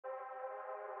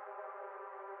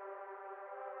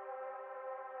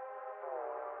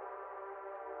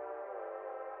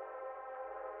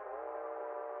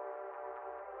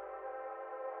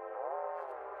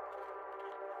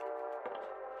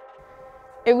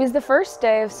It was the first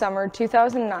day of summer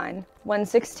 2009 when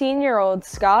 16-year-old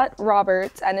Scott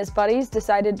Roberts and his buddies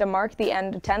decided to mark the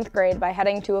end of 10th grade by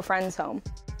heading to a friend's home.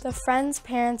 The friends'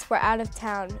 parents were out of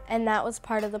town, and that was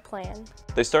part of the plan.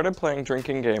 They started playing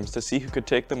drinking games to see who could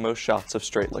take the most shots of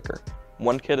straight liquor.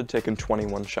 One kid had taken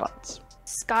 21 shots.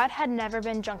 Scott had never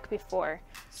been drunk before,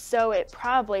 so it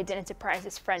probably didn't surprise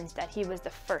his friends that he was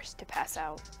the first to pass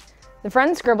out. The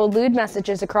friend scribbled lewd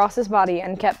messages across his body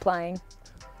and kept playing.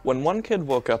 When one kid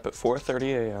woke up at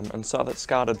 4:30 a.m. and saw that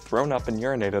Scott had thrown up and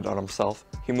urinated on himself,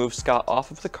 he moved Scott off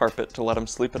of the carpet to let him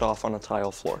sleep it off on a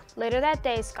tile floor. Later that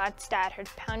day, Scott's dad heard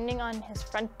pounding on his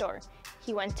front door.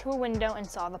 He went to a window and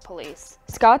saw the police.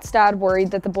 Scott's dad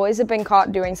worried that the boys had been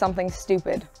caught doing something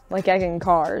stupid, like egging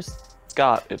cars.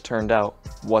 Scott, it turned out,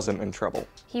 wasn't in trouble.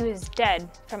 He was dead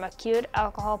from acute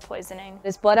alcohol poisoning.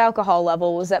 His blood alcohol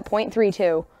level was at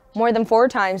 0.32, more than 4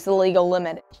 times the legal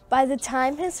limit. By the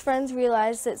time his friends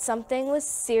realized that something was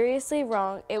seriously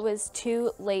wrong, it was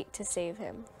too late to save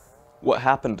him. What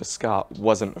happened to Scott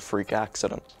wasn't a freak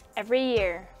accident. Every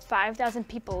year, 5,000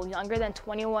 people younger than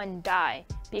 21 die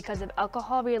because of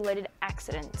alcohol-related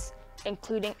accidents,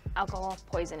 including alcohol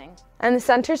poisoning. And the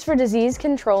Centers for Disease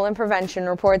Control and Prevention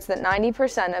reports that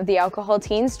 90% of the alcohol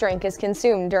teens drink is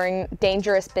consumed during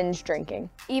dangerous binge drinking.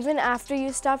 Even after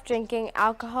you stop drinking,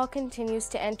 alcohol continues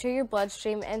to enter your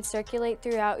bloodstream and circulate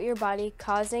throughout your body,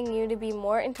 causing you to be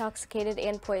more intoxicated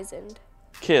and poisoned.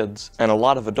 Kids, and a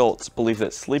lot of adults, believe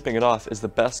that sleeping it off is the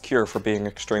best cure for being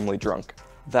extremely drunk.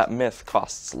 That myth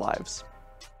costs lives.